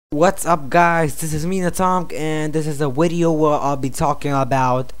What's up guys, this is me Natomk, and this is a video where I'll be talking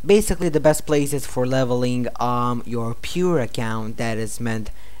about basically the best places for leveling your pure account. That is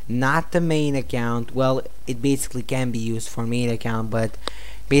meant not the main account. Well, it basically can be used for main account, but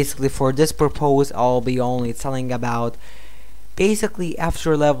basically for this purpose I'll be only telling about basically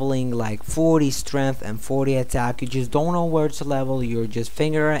after leveling like 40 strength and 40 attack, you just don't know where to level. You're just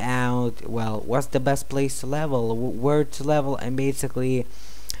figuring out, well, what's the best place to level, where to level, and basically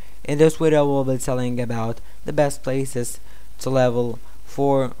in this video we'll be telling about the best places to level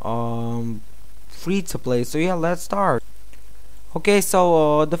for free to play. So yeah, let's start. Okay,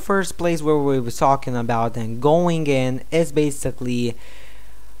 so the first place where we were talking about and going in is basically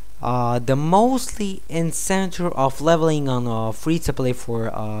the mostly in center of leveling on free to play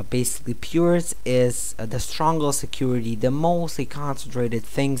for basically pures is the strongest security. The mostly concentrated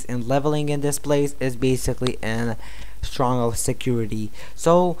things in leveling in this place is basically in stronger security.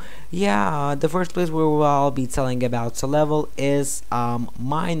 So yeah, the first place where I'll be telling about to level is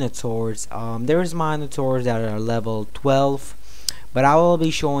minotaurs. There's minotaurs that are level 12, but I will be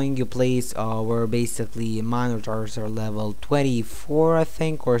showing you place where basically minotaurs are level 24, I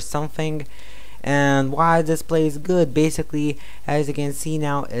think, or something. And why this place good? Basically, as you can see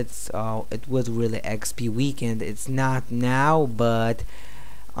now, it was really XP weekend. It's not now, but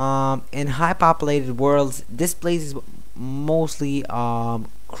in high populated worlds this place is mostly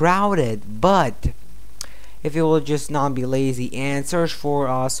crowded. But if you will just not be lazy and search for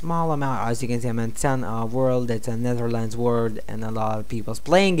a small amount, as you can see I'm in 10 world, that's a Netherlands world and a lot of people's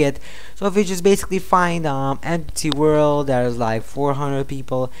playing it. So if you just basically find empty world that is like 400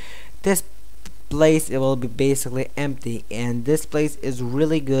 people, this place it will be basically empty, and this place is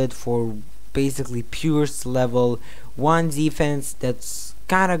really good for basically pure level 1 defense. That's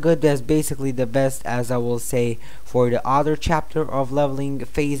kinda good. That's basically the best, as I will say, for the other chapter of leveling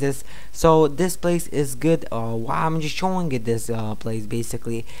phases. So this place is good. Why I'm just showing it this place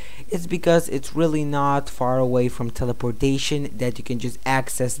basically, it's because it's really not far away from teleportation, that you can just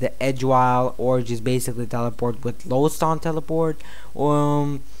access the edge while or just basically teleport with lodestone teleport.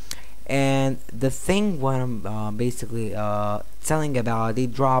 And the thing what I'm basically telling about, they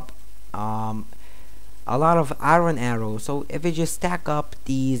drop a lot of iron arrows. So if you just stack up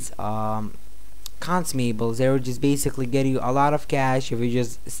these consumables, they will just basically get you a lot of cash. If you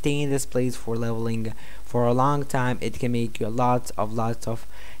just stay in this place for leveling for a long time, it can make you lots of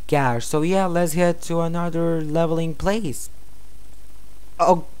cash. So yeah, let's head to another leveling place.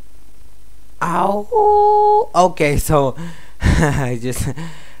 Oh, ow. Okay, so I just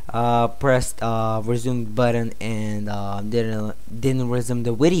pressed resume button and didn't resume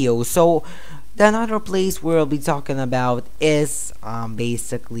the video. So the another place where I'll be talking about is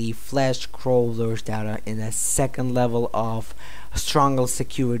basically flesh crawlers that are in a second level of stronger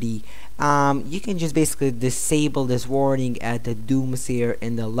security. You can just basically disable this warning at the doomsayer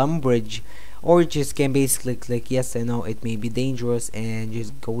in the lumbridge, or you just can basically click yes and no, it may be dangerous, and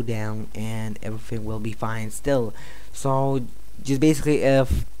just go down and everything will be fine still. So just basically,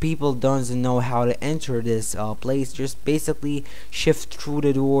 if people doesn't know how to enter this place, just basically shift through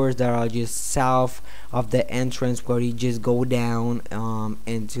the doors that are just south of the entrance, where you just go down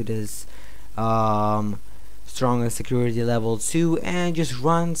into this stronger security level 2 and just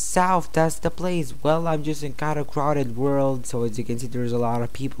run south. That's the place. Well, I'm just in kind of crowded world, so as you can see there's a lot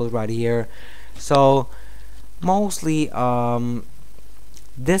of people right here. So mostly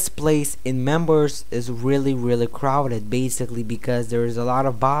this place in members is really crowded, basically because there is a lot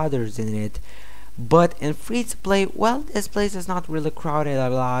of bothers in it. But in free to play, well, this place is not really crowded a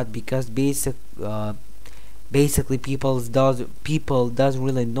lot, because basically people doesn't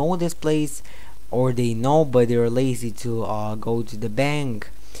really know this place, or they know but they're lazy to go to the bank.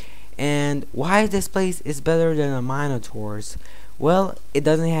 And why this place is better than a minotaurs? Well, it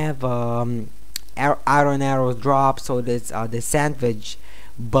doesn't have iron arrow drop, so that's the sandwich.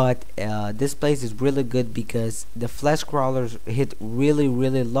 But this place is really good because the flesh crawlers hit really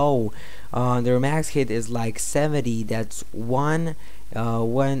low. Their max hit is like 70. That's one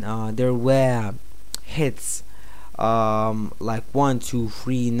when their web hits like 1 2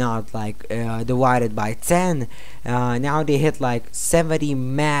 3, not like divided by 10. Now they hit like 70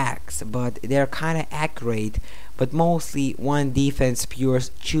 max, but they're kind of accurate. But mostly one defense pures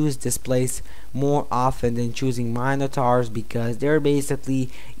choose this place more often than choosing minotaurs, because they're basically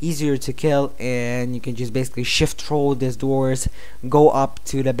easier to kill, and you can just basically shift through these doors, go up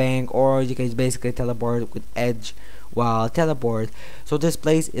to the bank, or you can basically teleport with edge while teleport. So this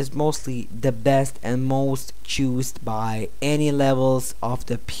place is mostly the best and most chosen by any levels of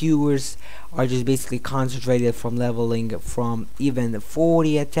the pures are just basically concentrated from leveling from even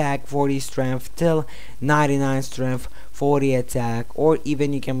 40 attack, 40 strength till 99 strength, 40 attack, or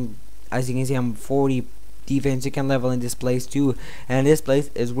even you can, as you can see, I'm 40 defense. You can level in this place too, and this place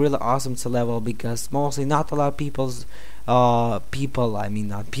is really awesome to level because mostly not a lot of people are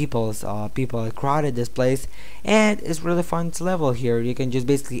crowded this place, and it's really fun to level here. You can just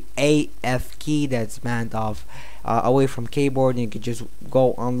basically AF key, that's meant of away from keyboard, and you can just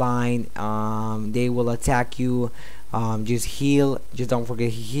go online. They will attack you. Just heal, just don't forget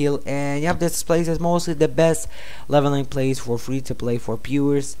to heal. And yep, this place is mostly the best leveling place for free to play for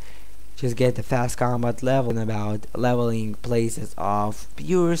viewers. Just get the fast combat level and about leveling places of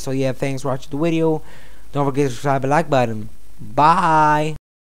viewers. So yeah, thanks for watching the video. Don't forget to subscribe and like button. Bye.